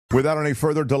Without any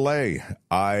further delay,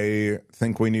 I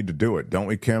think we need to do it, don't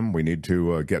we, Kim? We need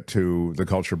to get to the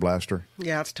Culture Blaster.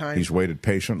 Yeah, it's time. He's waited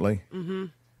patiently. Mm-hmm.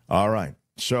 All right.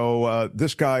 So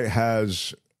this guy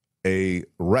has a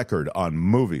record on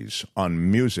movies, on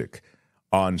music,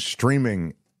 on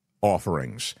streaming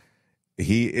offerings.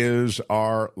 He is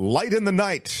our light in the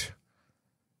night.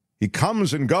 He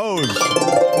comes and goes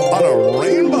on a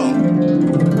rainbow.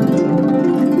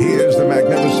 He is the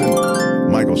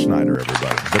magnificent Michael Snyder,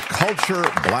 everybody. The Culture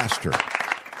Blaster.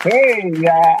 Hey,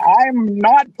 I'm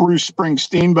not Bruce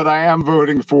Springsteen, but I am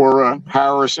voting for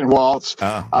Harris and Waltz.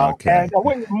 Okay.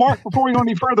 Wait, Mark, before we go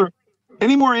any further,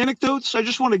 any more anecdotes? I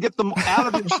just want to get them out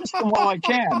of your system while I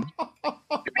can.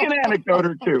 Give me an anecdote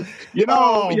or two.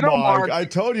 Mark. I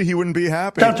told you he wouldn't be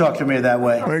happy. Don't talk to me that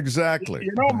way. Exactly.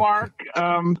 Mark,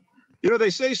 they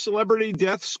say celebrity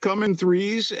deaths come in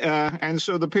threes. And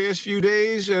so the past few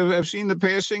days I've seen the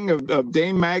passing of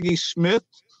Dame Maggie Smith,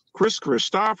 Chris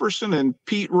Christopherson, and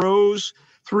Pete Rose,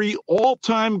 three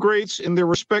all-time greats in their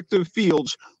respective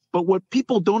fields. But what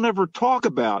people don't ever talk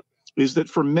about is that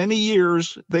for many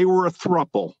years they were a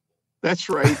throuple. That's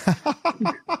right.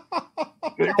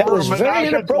 That was very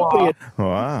inappropriate.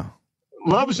 Wow.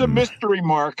 Love's a mystery,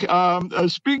 Mark.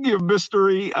 Speaking of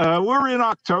mystery, we're in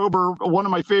October, one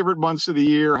of my favorite months of the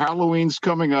year. Halloween's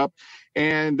coming up.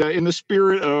 And in the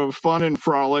spirit of fun and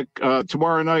frolic,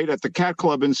 tomorrow night at the Cat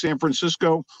Club in San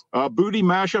Francisco, Booty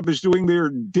Mashup is doing their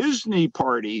Disney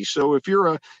party. So if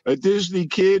you're a Disney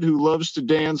kid who loves to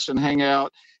dance and hang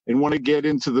out and want to get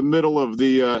into the middle of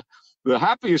the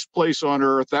happiest place on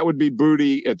earth, that would be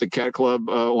Booty at the Cat Club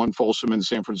on Folsom in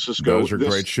San Francisco. Those are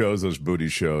great shows, those Booty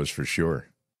shows, for sure.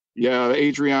 Yeah,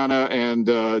 Adriana and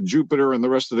Jupiter and the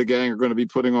rest of the gang are going to be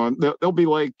putting on. They'll be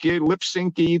like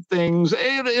lip-syncy things.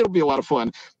 It'll be a lot of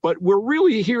fun. But we're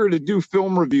really here to do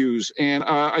film reviews, and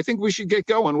I think we should get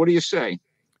going. What do you say?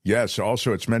 Yes.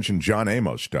 Also, it's mentioned John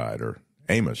Amos died.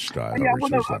 Yeah, a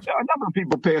number of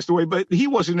people passed away, but he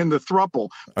wasn't in the thruple.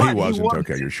 He wasn't?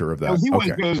 Okay, you're sure of that?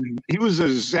 He was a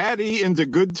zaddy into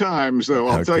good times, though,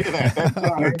 I'll tell you that. That's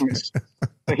John Amos,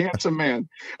 a handsome man.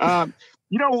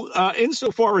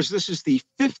 Insofar as this is the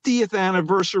 50th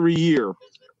anniversary year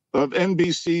of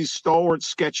NBC's stalwart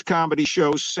sketch comedy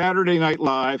show, Saturday Night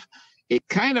Live, it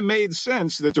kind of made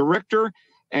sense that director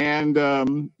and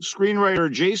screenwriter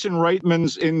Jason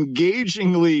Reitman's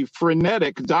engagingly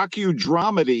frenetic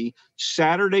docudrama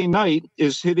Saturday Night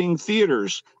is hitting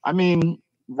theaters. I mean,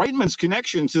 Reitman's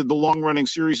connection to the long-running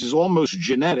series is almost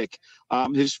genetic.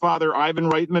 His father, Ivan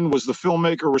Reitman, was the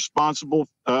filmmaker responsible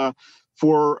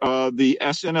for the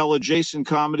SNL-adjacent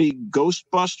comedy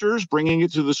Ghostbusters, bringing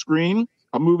it to the screen,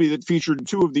 a movie that featured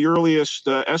two of the earliest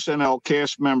SNL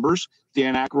cast members,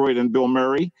 Dan Aykroyd and Bill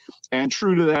Murray. And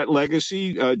true to that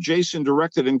legacy, Jason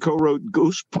directed and co-wrote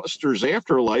Ghostbusters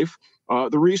Afterlife,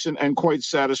 the recent and quite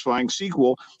satisfying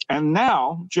sequel. And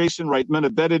now Jason Reitman,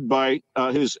 abetted by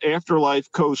his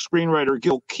Afterlife co-screenwriter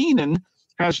Gil Keenan,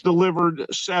 has delivered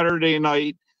Saturday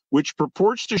Night, which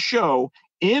purports to show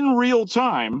in real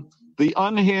time the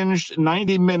unhinged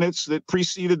 90 minutes that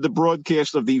preceded the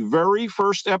broadcast of the very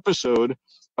first episode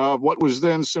of what was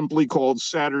then simply called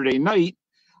Saturday Night,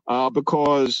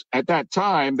 because at that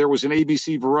time there was an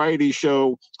ABC variety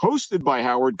show hosted by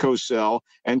Howard Cosell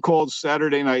and called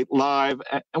Saturday Night Live.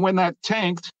 And when that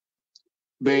tanked,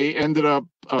 they ended up,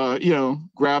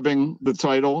 grabbing the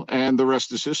title, and the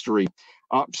rest is history.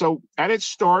 So at its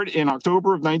start in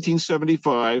October of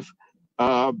 1975,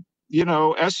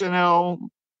 SNL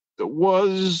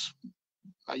was,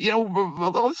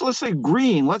 let's say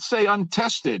green, let's say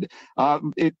untested.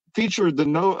 It featured the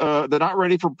not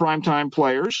ready for primetime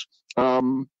players,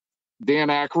 Dan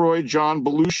Aykroyd, John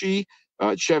Belushi,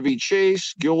 Chevy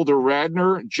Chase, Gilda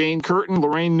Radner, Jane Curtin,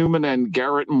 Lorraine Newman, and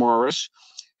Garrett Morris.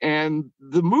 And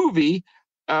the movie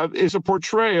is a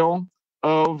portrayal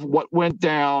of what went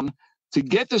down to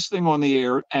get this thing on the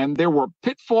air, and there were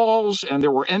pitfalls, and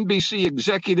there were NBC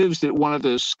executives that wanted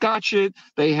to scotch it.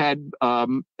 They had a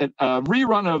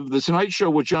rerun of The Tonight Show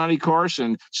with Johnny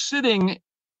Carson sitting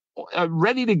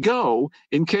ready to go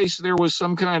in case there was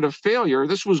some kind of failure.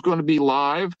 This was going to be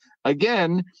live.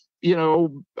 Again,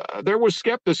 there was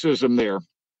skepticism there.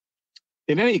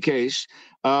 In any case,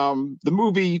 the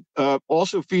movie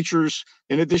also features,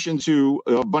 in addition to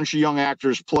a bunch of young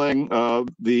actors playing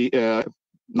the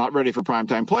not ready for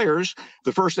primetime players,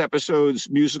 the first episode's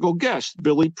musical guest,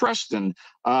 Billy Preston.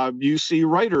 You see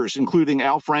writers, including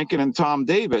Al Franken and Tom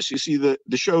Davis. You see the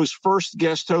show's first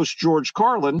guest host, George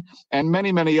Carlin, and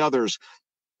many, many others.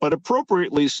 But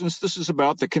appropriately, since this is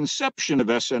about the conception of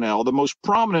SNL, the most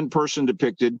prominent person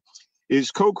depicted is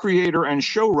co-creator and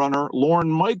showrunner Lorne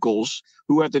Michaels,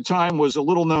 who at the time was a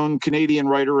little-known Canadian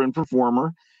writer and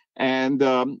performer. And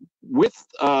with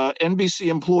NBC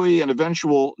employee and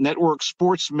eventual network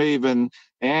sports maven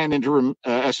and interim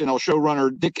SNL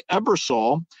showrunner Dick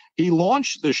Ebersol, he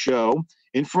launched the show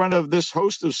in front of this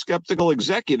host of skeptical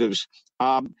executives.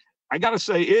 I got to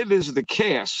say, it is the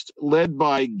cast led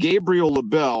by Gabriel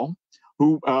LaBelle,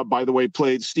 who, by the way,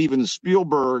 played Steven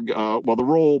Spielberg, the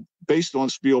role based on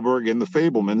Spielberg in The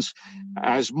Fabelmans,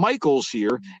 as Michaels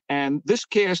here. And this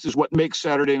cast is what makes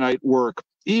Saturday Night work,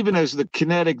 even as the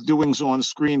kinetic doings on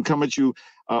screen come at you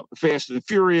fast and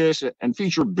furious and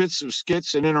feature bits of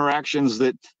skits and interactions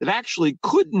that actually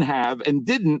couldn't have and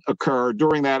didn't occur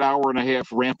during that hour and a half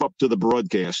ramp up to the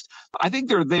broadcast. I think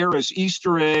they're there as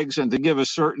Easter eggs and to give a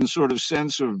certain sort of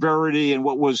sense of verity and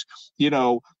what was,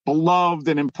 beloved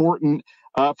and important.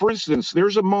 For instance,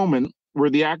 there's a moment where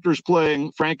the actors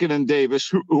playing Franken and Davis,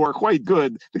 who are quite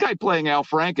good, the guy playing Al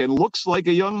Franken looks like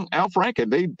a young Al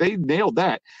Franken. They nailed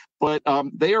that. But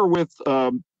they are with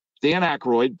Dan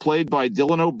Aykroyd, played by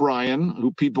Dylan O'Brien,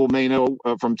 who people may know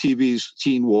from TV's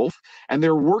Teen Wolf, and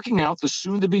they're working out the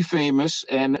soon-to-be-famous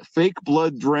and fake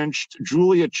blood-drenched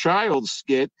Julia Childs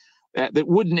skit that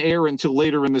wouldn't air until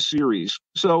later in the series.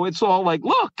 So it's all like,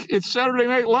 look, it's Saturday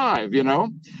Night Live,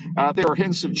 There are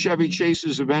hints of Chevy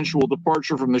Chase's eventual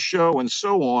departure from the show and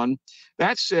so on.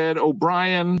 That said,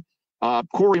 O'Brien,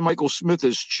 Corey Michael Smith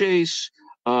as Chase,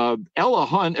 Ella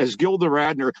Hunt as Gilda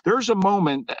Radner. There's a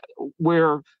moment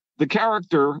where the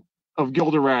character of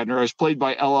Gilda Radner, as played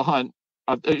by Ella Hunt,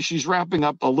 she's wrapping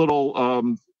up a little, a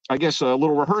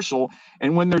little rehearsal.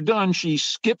 And when they're done, she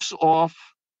skips off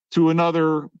to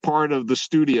another part of the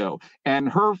studio. And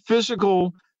her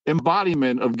physical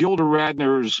embodiment of Gilda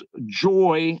Radner's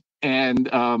joy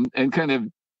and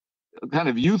kind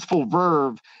of youthful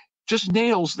verve just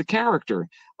nails the character.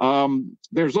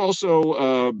 There's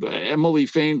also Emily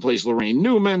Fain plays Lorraine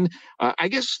Newman. I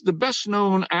guess the best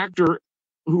known actor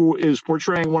who is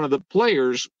portraying one of the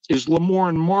players is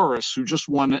Lamorne Morris, who just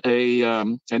won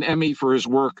an Emmy for his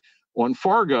work on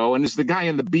Fargo and is the guy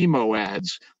in the BMO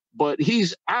ads. But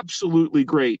he's absolutely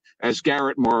great as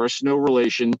Garrett Morris, no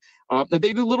relation.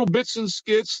 They do little bits and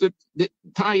skits that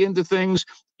tie into things.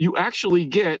 You actually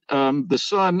get the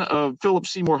son of Philip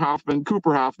Seymour Hoffman,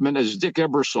 Cooper Hoffman, as Dick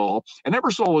Ebersol. And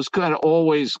Ebersol was kind of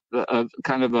always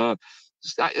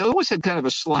always had kind of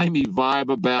a slimy vibe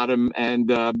about him. And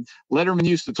Letterman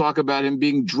used to talk about him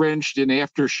being drenched in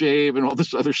aftershave and all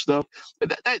this other stuff.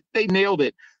 They nailed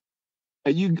it.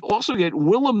 You also get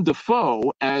Willem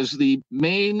Dafoe as the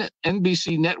main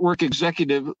NBC network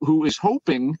executive who is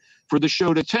hoping for the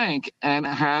show to tank and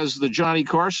has the Johnny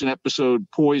Carson episode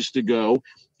poised to go.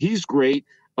 He's great.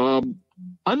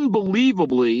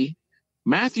 Unbelievably,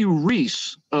 Matthew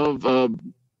Rhys of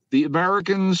The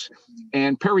Americans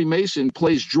and Perry Mason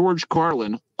plays George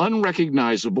Carlin,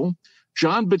 unrecognizable.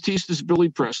 John Batista's Billy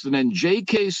Preston and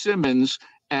J.K. Simmons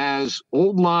as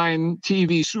old line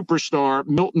TV superstar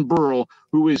Milton Berle,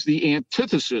 who is the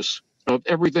antithesis of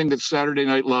everything that Saturday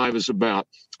Night Live is about.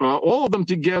 All of them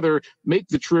together make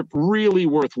the trip really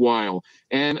worthwhile.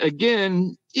 And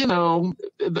again,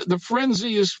 the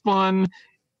frenzy is fun,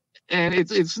 and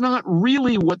it's not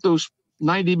really what those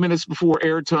 90 minutes before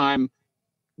airtime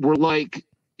were like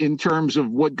in terms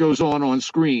of what goes on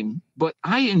screen. But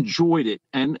I enjoyed it,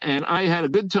 and I had a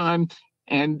good time.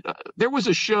 And there was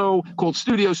a show called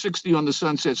Studio 60 on the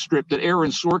Sunset Strip that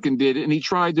Aaron Sorkin did, and he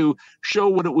tried to show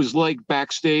what it was like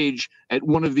backstage at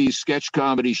one of these sketch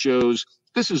comedy shows.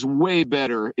 This is way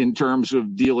better in terms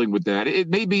of dealing with that. It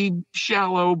may be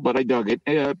shallow, but I dug it.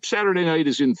 Saturday night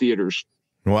is in theaters.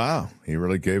 Wow, he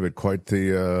really gave it quite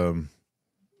the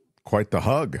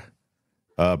hug.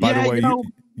 By the way,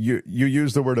 you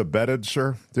used the word abetted,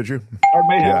 sir, did you? I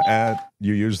may have. And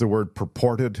you used the word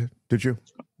purported, did you?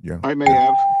 Yeah, I may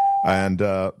have. And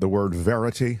the word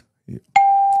verity.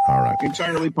 All right.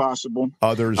 Entirely possible.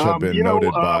 Others have been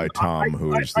noted by Tom,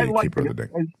 who is the keeper of the day.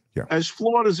 Yeah. As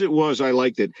flawed as it was, I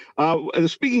liked it.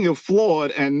 Speaking of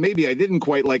flawed, and maybe I didn't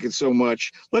quite like it so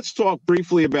much, let's talk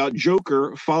briefly about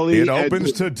Joker. Folie It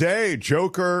opens today.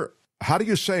 Joker, how do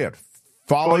you say it?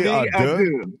 Folie à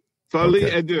deux? Folie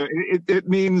à deux. It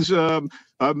means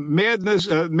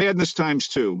madness times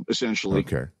two, essentially.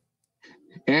 Okay.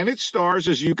 And it stars,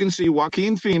 as you can see,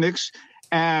 Joaquin Phoenix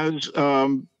as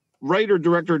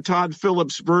writer-director Todd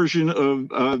Phillips' version of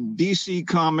DC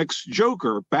Comics'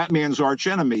 Joker, Batman's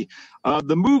archenemy.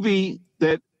 The movie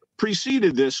that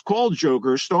preceded this, called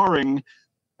Joker, starring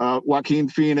Joaquin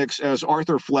Phoenix as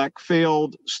Arthur Fleck,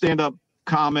 failed stand-up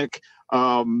comic,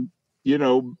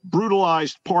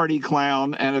 brutalized party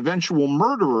clown and eventual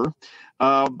murderer,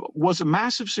 was a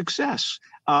massive success.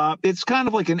 It's kind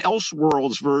of like an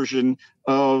Elseworlds version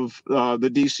of the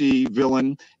DC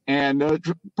villain, and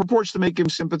purports to make him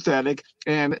sympathetic.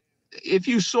 And if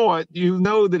you saw it, you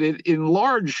know that it, in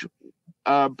large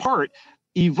part,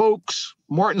 evokes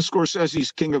Martin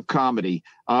Scorsese's King of Comedy.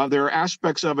 There are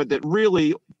aspects of it that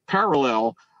really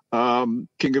parallel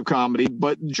King of Comedy,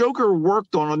 but Joker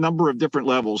worked on a number of different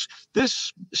levels.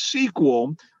 This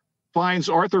sequel finds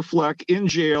Arthur Fleck in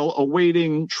jail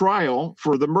awaiting trial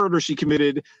for the murders he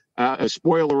committed, a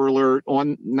spoiler alert,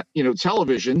 on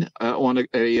television, on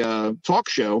a talk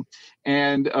show.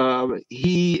 And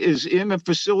he is in a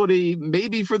facility,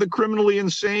 maybe for the criminally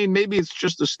insane, maybe it's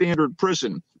just a standard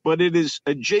prison, but it is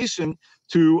adjacent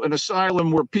to an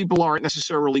asylum where people aren't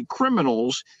necessarily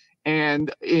criminals.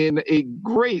 And in a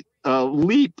great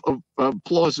leap of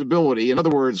plausibility, in other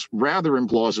words, rather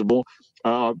implausible,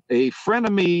 a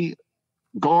frenemy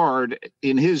guard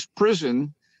in his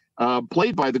prison,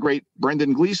 played by the great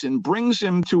Brendan Gleeson, brings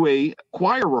him to a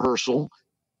choir rehearsal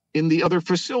in the other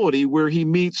facility where he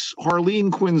meets Harleen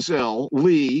Quinzel,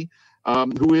 Lee,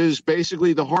 who is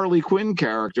basically the Harley Quinn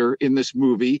character in this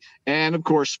movie. And of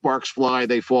course, sparks fly,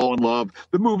 they fall in love.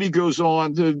 The movie goes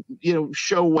on to,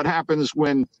 show what happens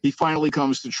when he finally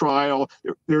comes to trial.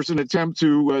 There's an attempt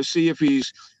to see if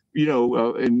he's,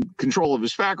 in control of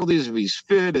his faculties, if he's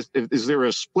fit, is there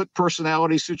a split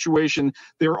personality situation?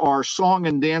 There are song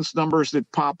and dance numbers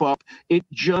that pop up. It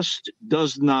just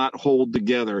does not hold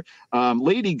together.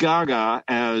 Lady Gaga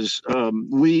as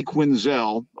Lee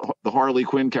Quinzel, the Harley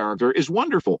Quinn character, is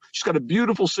wonderful. She's got a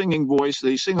beautiful singing voice.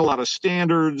 They sing a lot of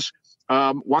standards.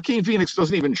 Joaquin Phoenix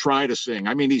doesn't even try to sing.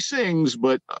 I mean, he sings,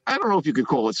 but I don't know if you could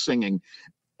call it singing.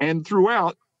 And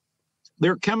throughout,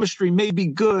 their chemistry may be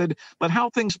good, but how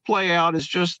things play out is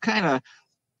just kind of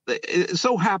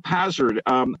so haphazard.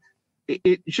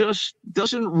 It just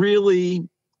doesn't really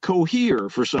cohere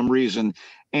for some reason.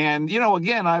 And,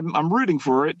 again, I'm rooting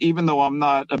for it, even though I'm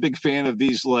not a big fan of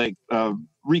these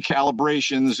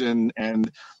recalibrations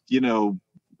and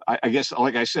I guess,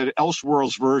 like I said,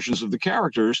 Elseworlds versions of the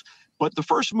characters. But the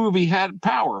first movie had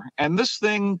power, and this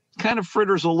thing kind of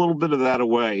fritters a little bit of that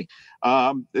away.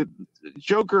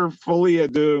 Joker, folie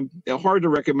à deux, hard to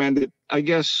recommend it. I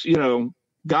guess,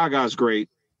 Gaga's great.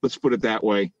 Let's put it that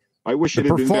way. I wish it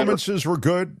had been better. The performances were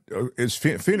good.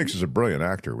 Phoenix is a brilliant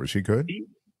actor. Was he good?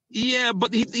 Yeah,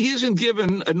 but he isn't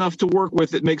given enough to work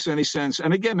with that makes any sense.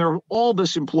 And again, all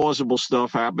this implausible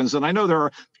stuff happens. And I know there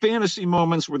are fantasy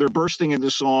moments where they're bursting into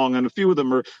song, and a few of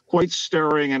them are quite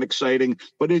stirring and exciting.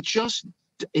 But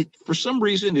for some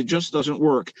reason, it just doesn't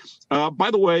work.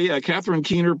 By the way, Catherine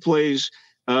Keener plays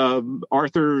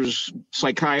Arthur's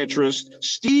psychiatrist.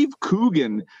 Steve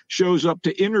Coogan shows up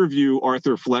to interview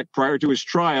Arthur Fleck prior to his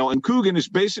trial, and Coogan is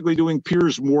basically doing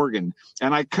Piers Morgan,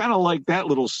 and I kind of like that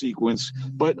little sequence,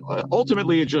 but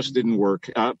ultimately it just didn't work.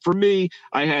 For me,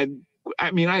 I had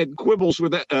quibbles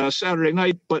with that Saturday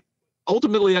Night, but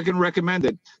ultimately I can recommend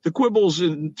it. The quibbles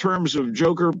in terms of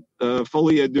Joker,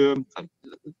 folie à deux,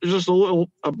 just a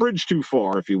bridge too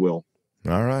far, if you will.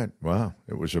 All right. Wow.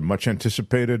 It was a much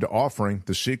anticipated offering,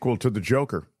 the sequel to The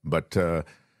Joker. But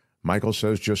Michael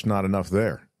says just not enough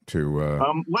there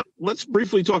to. Let's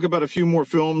briefly talk about a few more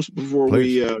films before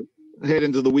we head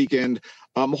into the weekend.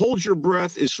 Hold Your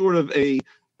Breath is sort of a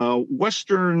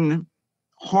Western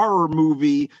horror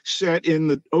movie set in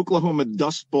the Oklahoma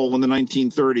Dust Bowl in the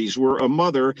 1930s, where a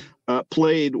mother,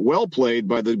 well played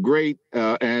by the great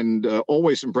and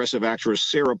always impressive actress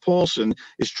Sarah Paulson,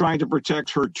 is trying to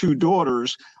protect her two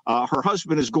daughters. Her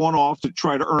husband has gone off to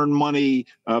try to earn money,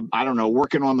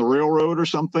 working on the railroad or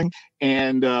something.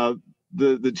 And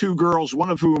the two girls, one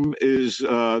of whom is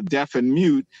deaf and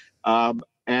mute,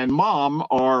 and mom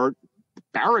are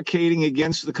barricading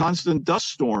against the constant dust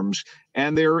storms.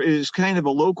 And there is kind of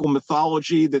a local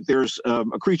mythology that there's a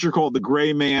creature called the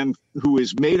Gray Man who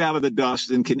is made out of the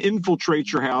dust and can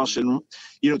infiltrate your house and,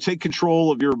 take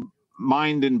control of your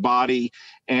mind and body.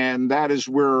 And that is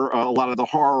where a lot of the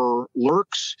horror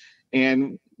lurks.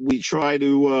 And we try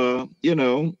to,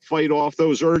 fight off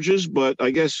those urges. But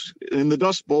I guess in the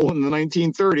Dust Bowl in the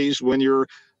 1930s, when you're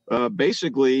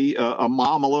basically a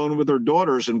mom alone with her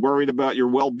daughters and worried about your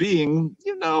well-being,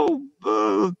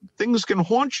 things can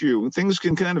haunt you. Things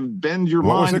can kind of bend your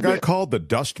mind. What was the guy called? The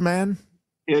Dust Man?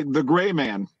 The Gray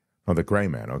Man. Oh, the Gray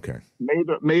Man. Okay.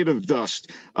 Made of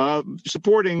dust.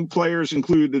 Supporting players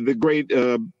include the great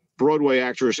Broadway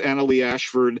actress Anna Lee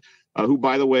Ashford, who,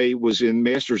 by the way, was in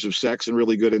Masters of Sex and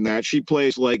really good in that. She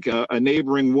plays like a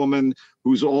neighboring woman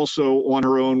who's also on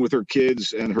her own with her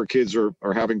kids, and her kids are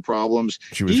having problems.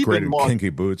 She was great in Kinky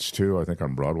Boots, too, I think,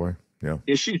 on Broadway. Yeah,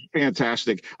 she's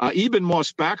fantastic. Eben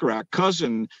Moss-Bachrach,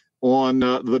 cousin on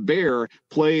The Bear,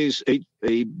 plays a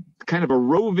kind of a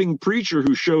roving preacher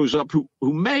who shows up who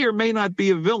may or may not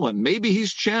be a villain. Maybe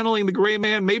he's channeling the Gray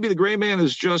Man. Maybe the Gray Man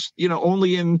is just,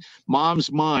 only in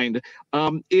Mom's mind.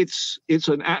 It's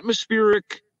an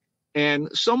atmospheric and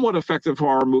somewhat effective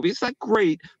horror movie. It's not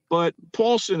great, but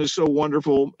Paulson is so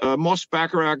wonderful.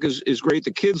 Moss-Bachrach is great.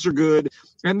 The kids are good.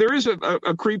 And there is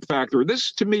a creep factor.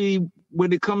 This, to me,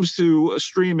 when it comes to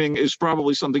streaming, is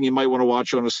probably something you might want to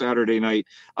watch on a Saturday night.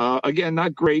 Again,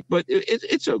 not great, but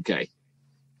it's okay.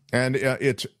 And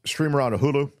it's streamer on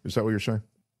Hulu. Is that what you're saying?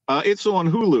 It's on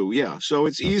Hulu, yeah. So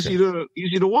it's easy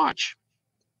to watch.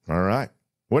 All right.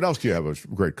 What else do you have? A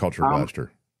great culture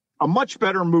blaster. A much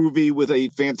better movie with a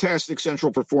fantastic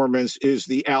central performance is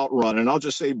The Outrun. And I'll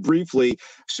just say briefly,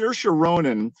 Saoirse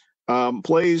Ronan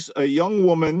plays a young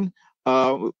woman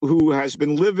who has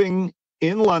been living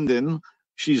in London.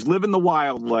 She's living the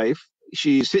wild life.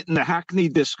 She's hitting the Hackney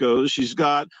discos. She's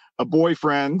got a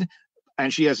boyfriend,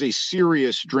 and she has a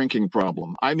serious drinking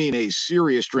problem. I mean, a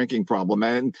serious drinking problem,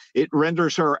 and it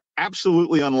renders her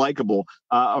absolutely unlikable.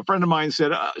 A friend of mine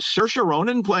said, Saoirse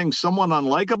Ronan playing someone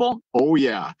unlikable? Oh,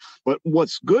 yeah. But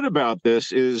what's good about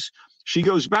this is she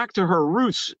goes back to her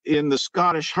roots in the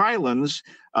Scottish Highlands,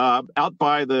 out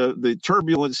by the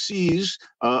turbulent seas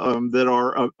that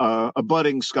are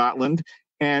abutting Scotland,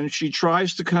 and she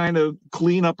tries to kind of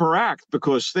clean up her act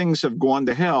because things have gone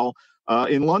to hell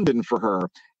in London for her.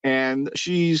 And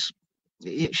she's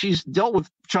dealt with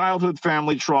childhood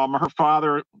family trauma. Her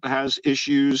father has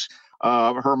issues.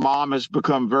 Her mom has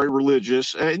become very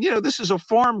religious. And, this is a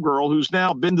farm girl who's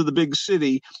now been to the big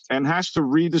city and has to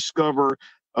rediscover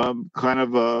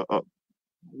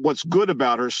what's good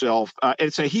about herself.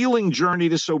 It's a healing journey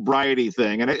to sobriety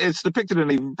thing. And it's depicted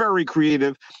in a very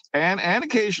creative and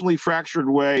occasionally fractured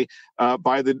way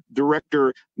by the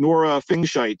director Nora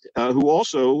Fingscheidt, who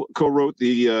also co-wrote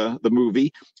the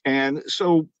movie. And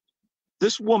so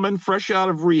this woman, fresh out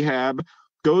of rehab,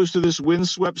 goes to this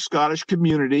windswept Scottish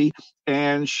community,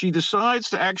 and she decides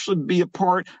to actually be a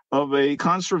part of a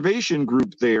conservation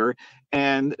group there.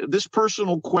 And this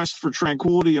personal quest for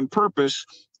tranquility and purpose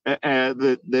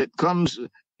that comes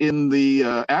in the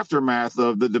aftermath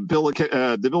of the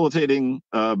debilitating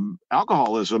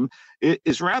alcoholism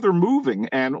is rather moving.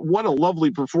 And what a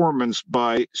lovely performance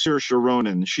by Saoirse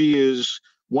Ronan. She is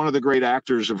one of the great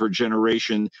actors of her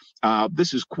generation.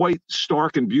 This is quite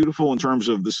stark and beautiful in terms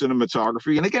of the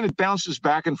cinematography. And again, it bounces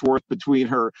back and forth between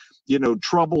her,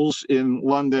 troubles in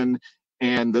London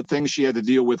and the things she had to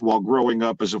deal with while growing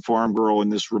up as a farm girl in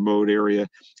this remote area.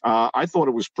 I thought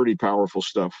it was pretty powerful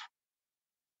stuff.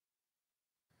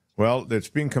 Well, it's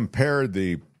being compared,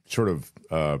 the sort of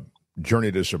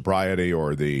journey to sobriety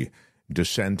or the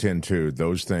descent into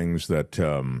those things that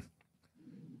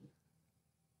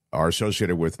are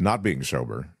associated with not being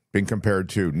sober, being compared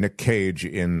to Nick Cage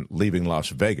in Leaving Las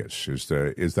Vegas. Is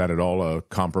that at all a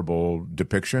comparable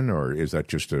depiction, or is that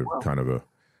just a kind of a...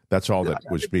 That's all that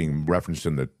was being referenced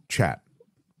in the chat.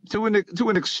 To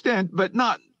an extent, but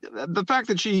not the fact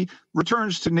that she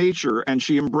returns to nature and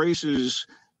she embraces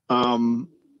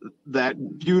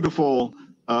that beautiful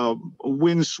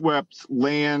windswept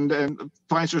land and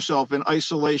finds herself in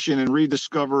isolation and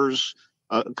rediscovers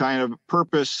kind of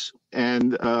purpose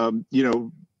and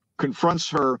confronts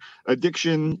her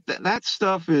addiction. That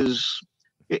stuff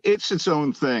it's its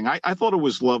own thing. I thought it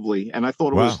was lovely, and I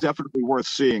thought it was definitely worth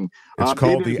seeing. It's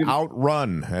called The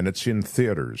Outrun, and it's in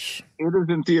theaters. It is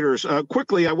in theaters.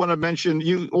 Quickly, I want to mention,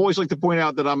 you always like to point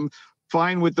out that I'm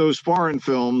fine with those foreign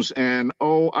films, and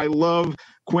I love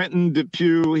Quentin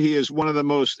Dupieux. He is one of the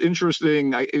most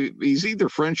interesting. He's either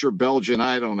French or Belgian.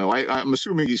 I don't know. I'm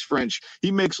assuming he's French. He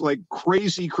makes like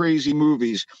crazy, crazy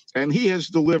movies, and he has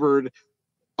delivered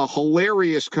a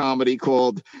hilarious comedy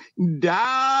called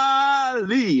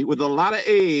Dali with a lot of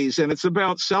A's, and it's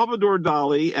about Salvador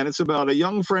Dali, and it's about a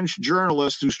young French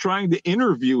journalist who's trying to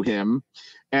interview him,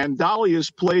 and Dali is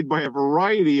played by a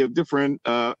variety of different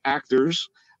actors.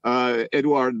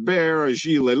 Edouard Baird,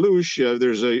 Gilles Lelouch,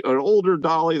 there's an older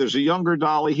Dali, there's a younger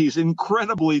Dali. He's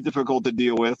incredibly difficult to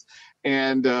deal with,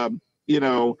 and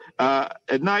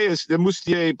Agnès de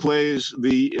Moustier plays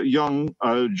the young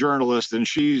journalist, and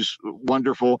she's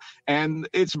wonderful. And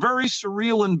it's very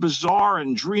surreal and bizarre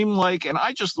and dreamlike. And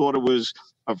I just thought it was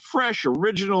a fresh,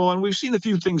 original, and we've seen a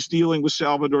few things dealing with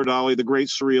Salvador Dali, the great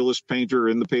surrealist painter,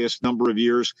 in the past number of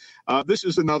years. This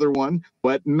is another one,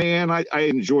 but man, I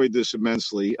enjoyed this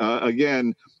immensely.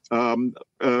 Again,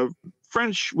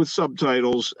 French with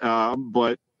subtitles,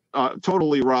 but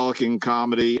totally rollicking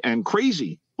comedy and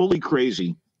crazy, fully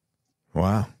crazy.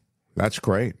 Wow, that's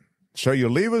great. So you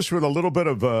leave us with a little bit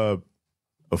of a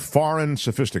foreign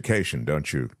sophistication,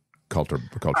 don't you, Culture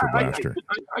Blaster?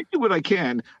 I do what I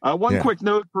can. One quick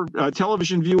note for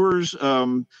television viewers: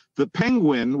 The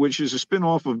Penguin, which is a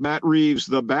spinoff of Matt Reeves'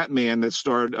 The Batman that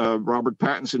starred Robert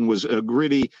Pattinson, was a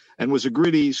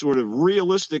gritty sort of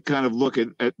realistic kind of look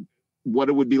at what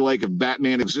it would be like if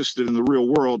Batman existed in the real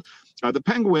world. The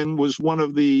Penguin was one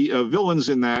of the villains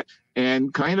in that,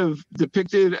 and kind of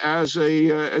depicted as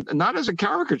not as a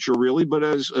caricature really, but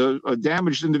as a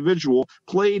damaged individual,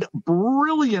 played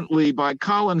brilliantly by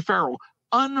Colin Farrell,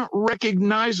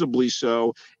 unrecognizably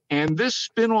so. And this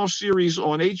spin-off series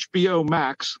on HBO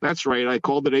Max, that's right, I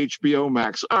called it HBO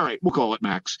Max. All right, we'll call it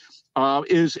Max,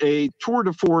 is a tour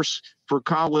de force for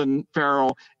Colin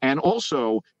Farrell, and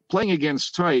also playing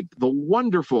against type, the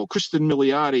wonderful Kristen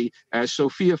Milioti as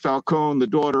Sophia Falcone, the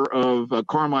daughter of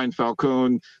Carmine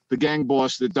Falcone, the gang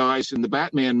boss that dies in the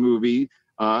Batman movie,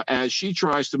 as she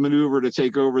tries to maneuver to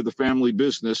take over the family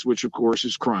business, which, of course,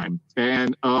 is crime.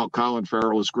 And Colin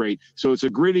Farrell is great. So it's a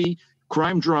gritty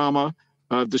crime drama,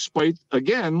 despite,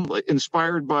 again,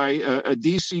 inspired by a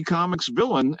DC Comics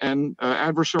villain and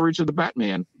adversary to the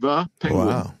Batman, the Penguin.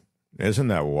 Wow. Isn't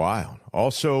that wild?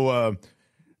 Also,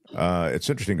 it's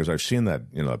interesting because I've seen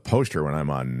that poster when I'm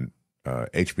on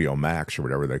HBO Max or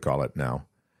whatever they call it now,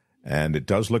 and it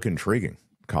does look intriguing.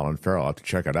 Colin Farrell, I'll have to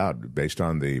check it out based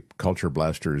on the Culture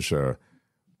Blaster's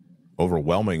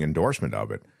overwhelming endorsement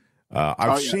of it.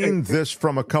 I've seen this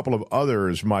from a couple of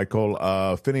others, Michael.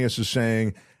 Phineas is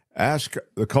saying, ask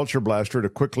the Culture Blaster to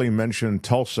quickly mention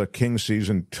Tulsa King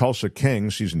Season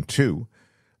 2,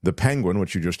 The Penguin,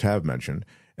 which you just have mentioned,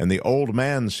 and The Old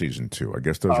Man Season 2. I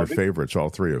guess those are favorites, all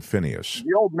three of Phineas.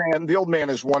 The Old Man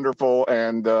is wonderful,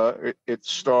 and it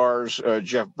stars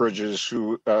Jeff Bridges,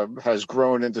 who has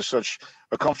grown into such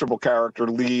a comfortable character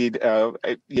lead.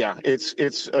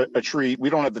 It's a treat. We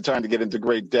don't have the time to get into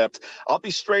great depth. I'll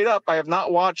be straight up. I have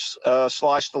not watched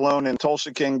Sly Stallone and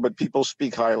Tulsa King, but people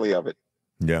speak highly of it.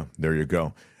 Yeah, there you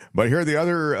go. But here are the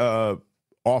other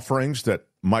offerings that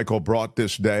Michael brought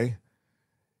this day.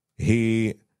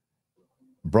 He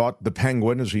brought The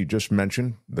Penguin, as he just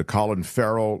mentioned, the Colin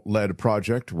Farrell-led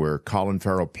project where Colin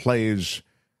Farrell plays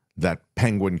that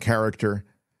penguin character.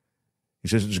 He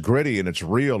says it's gritty and it's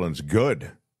real and it's good.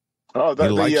 Oh,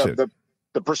 the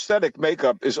prosthetic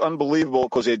makeup is unbelievable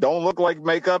because they don't look like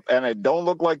makeup and they don't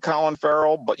look like Colin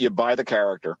Farrell, but you buy the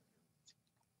character.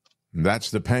 That's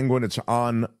The Penguin. It's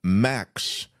on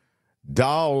Max.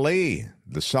 Dali,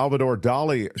 the Salvador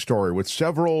Dali story, with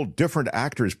several different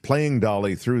actors playing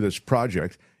Dali through this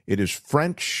project. It is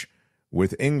French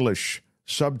with English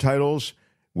subtitles,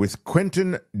 with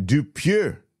Quentin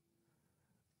Dupieux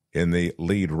in the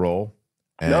lead role.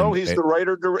 No, he's the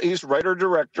writer. He's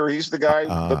writer-director. He's the guy,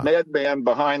 the madman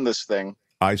behind this thing.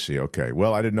 I see. Okay.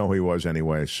 Well, I didn't know who he was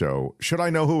anyway. So should I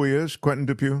know who he is, Quentin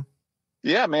Dupieux?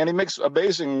 Yeah, man, he makes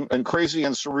amazing and crazy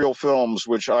and surreal films,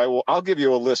 which I'll give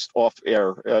you a list off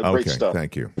air. Great stuff.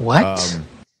 Thank you. What?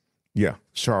 Yeah,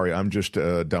 sorry, I'm just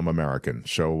a dumb American.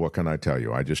 So what can I tell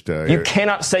you? I just you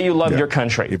cannot say you love your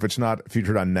country. If it's not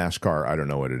featured on NASCAR, I don't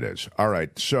know what it is. All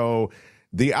right, so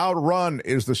The Outrun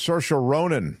is the Saoirse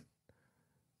Ronan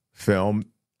film.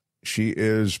 She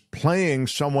is playing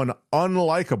someone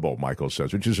unlikable, Michael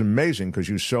says, which is amazing because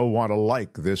you so want to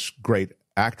like this great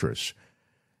actress.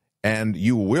 And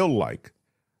you will like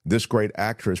this great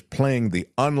actress playing the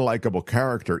unlikable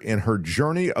character in her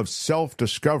journey of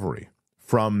self-discovery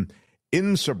from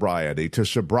insobriety to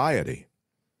sobriety.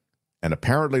 And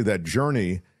apparently that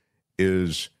journey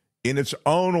is, in its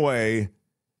own way,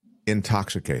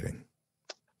 intoxicating.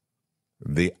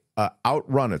 The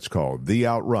Outrun, it's called. The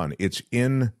Outrun. It's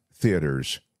in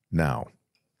theaters now.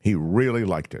 He really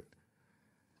liked it.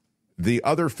 The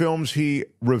other films he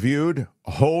reviewed,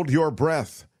 Hold Your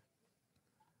Breath.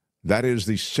 That is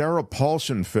the Sarah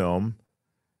Paulson film.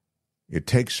 It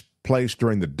takes place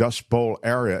during the Dust Bowl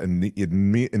era, and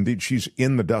indeed she's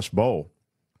in the Dust Bowl.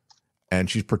 And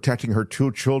she's protecting her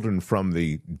two children from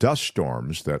the dust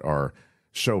storms that are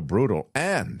so brutal,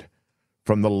 and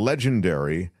from the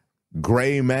legendary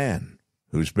Gray Man,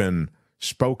 who's been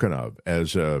spoken of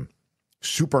as a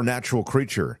supernatural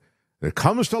creature that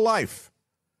comes to life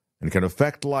and can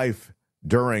affect life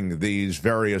during these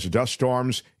various dust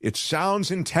storms. It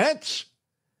sounds intense.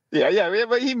 Yeah,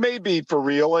 but he may be for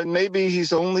real, and maybe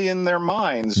he's only in their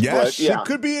minds. Yes, but, yeah. It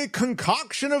could be a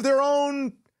concoction of their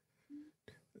own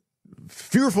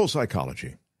fearful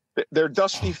psychology. They're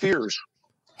dusty fears.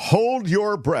 Hold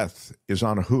Your Breath is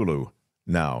on Hulu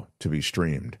now to be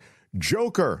streamed.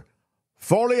 Joker,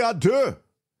 Folie à Deux.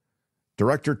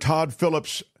 Director Todd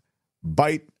Phillips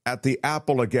bite at the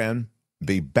apple again.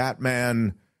 The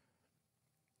Batman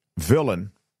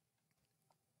villain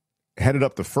headed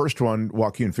up the first one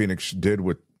Joaquin Phoenix did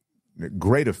with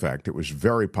great effect. It was a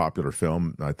very popular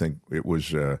film. I think it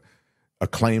was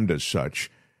acclaimed as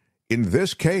such. In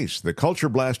this case, the Culture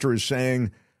Blaster is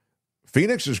saying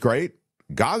Phoenix is great,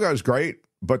 Gaga's great,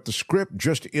 but the script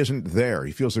just isn't there.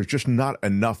 He feels there's just not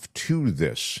enough to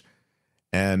this.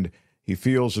 And he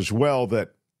feels as well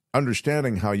that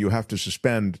understanding how you have to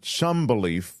suspend some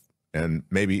belief, and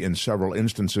maybe in several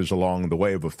instances along the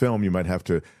way of a film, you might have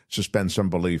to suspend some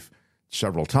belief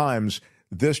several times.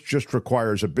 This just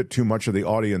requires a bit too much of the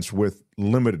audience with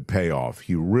limited payoff.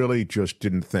 He really just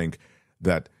didn't think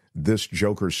that this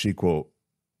Joker sequel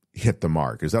hit the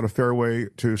mark. Is that a fair way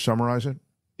to summarize it?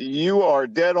 You are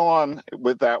dead on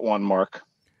with that one, Mark.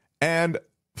 And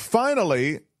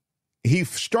finally, he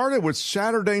started with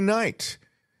Saturday Night.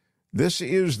 This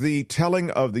is the telling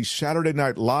of the Saturday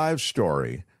Night Live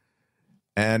story,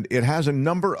 and it has a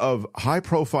number of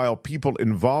high-profile people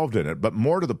involved in it, but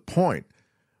more to the point,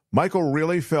 Michael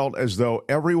really felt as though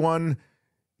everyone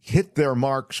hit their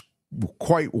marks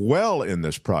quite well in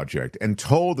this project and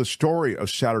told the story of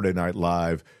Saturday Night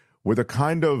Live with a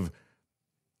kind of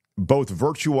both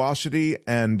virtuosity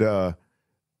and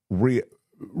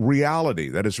reality,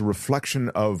 that is a reflection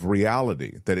of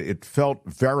reality, that it felt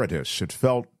veritas, it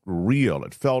felt real,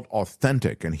 it felt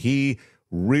authentic, and he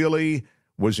really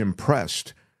was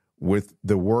impressed with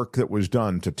the work that was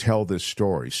done to tell this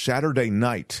story. Saturday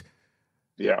Night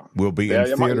will be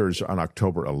in theaters on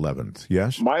October 11th.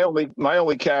 Yes? My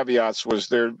only caveats was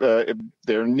their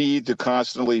need to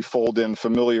constantly fold in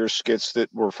familiar skits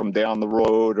that were from down the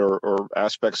road or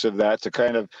aspects of that to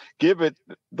kind of give it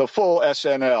the full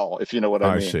SNL, if you know what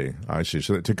I mean. I see.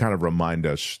 So to kind of remind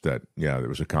us that, there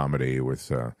was a comedy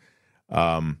with...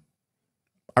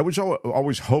 I was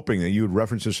always hoping that you would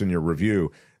reference this in your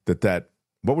review, that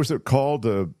what was it called?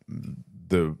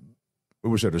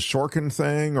 Was it a Sorkin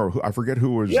thing, or I forget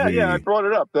who was? I brought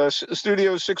it up. The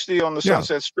Studio 60 on the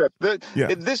Sunset Strip.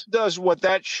 This does what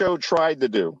that show tried to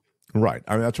do. Right.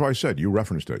 I mean, that's why I said you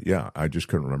referenced it. Yeah, I just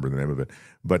couldn't remember the name of it.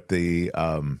 But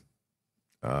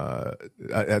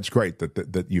that's great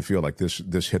that you feel like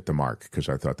this hit the mark, because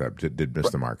I thought that did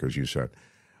miss the mark, as you said.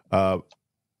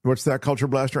 What's that, Culture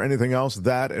Blaster? Anything else?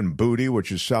 That and Booty,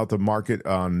 which is south of Market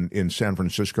in San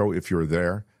Francisco, if you're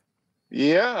there.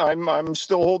 Yeah, I'm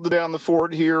still holding down the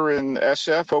fort here in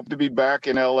SF. Hope to be back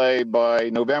in LA by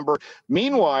November.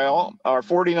 Meanwhile, our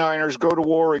 49ers go to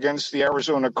war against the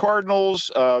Arizona Cardinals.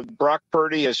 Brock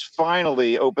Purdy has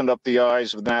finally opened up the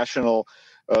eyes of national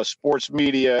sports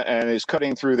media and is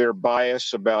cutting through their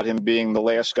bias about him being the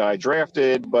last guy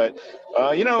drafted. But,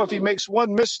 if he makes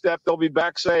one misstep, they'll be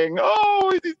back saying,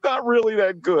 oh, he's not really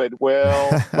that good.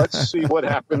 Well, let's see what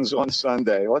happens on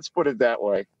Sunday. Let's put it that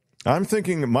way. I'm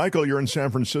thinking, Michael, you're in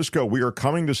San Francisco. We are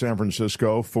coming to San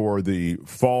Francisco for the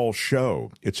fall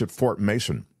show. It's at Fort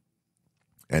Mason,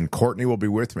 and Courtney will be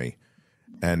with me.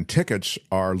 And tickets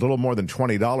are a little more than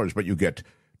 $20, but you get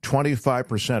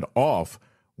 25% off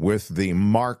with the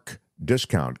Mark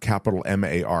discount, capital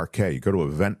M-A-R-K. You go to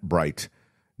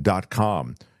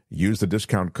eventbrite.com, use the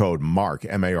discount code MARK,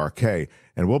 M-A-R-K,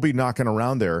 and we'll be knocking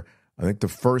around there, I think, the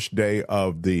first day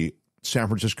of the San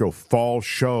Francisco Fall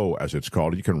Show, as it's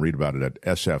called. You can read about it at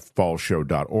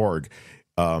sffallshow.org.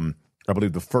 I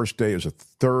believe the first day is a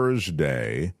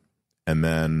Thursday, and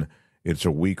then it's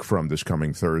a week from this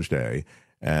coming Thursday,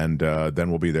 and then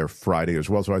we'll be there Friday as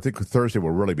well. So I think Thursday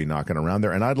we'll really be knocking around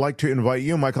there. And I'd like to invite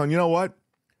you, Michael, and you know what?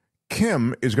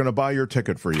 Kim is going to buy your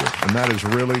ticket for you, and that is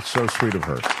really so sweet of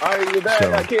her.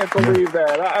 I can't believe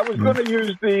that. I was going to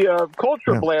use the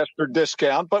Culture Blaster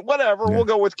discount, but whatever. We'll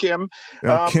go with Kim.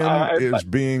 Kim is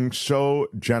being so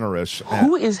generous.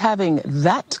 Who is having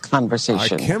that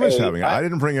conversation? Kim is having it. I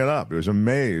didn't bring it up. I was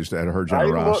amazed at her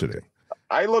generosity.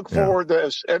 I look forward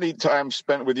to any time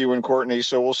spent with you and Courtney,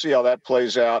 so we'll see how that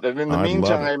plays out. And in the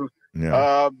meantime...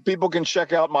 people can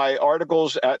check out my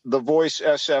articles at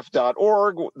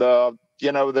thevoicesf.org.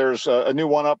 There's a new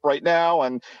one up right now.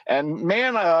 And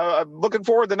man, I'm looking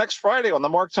forward to next Friday on the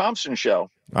Mark Thompson Show.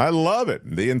 I love it.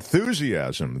 The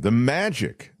enthusiasm, the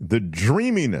magic, the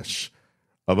dreaminess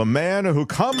of a man who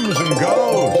comes and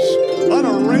goes on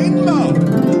a rainbow.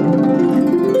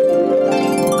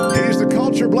 He's the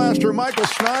Culture Blaster Michael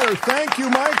Snyder. Thank you,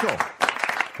 Michael.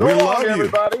 So we long, love you.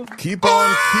 everybody. Keep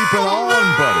on keeping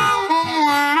on,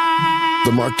 buddy.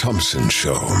 The Mark Thompson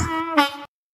Show.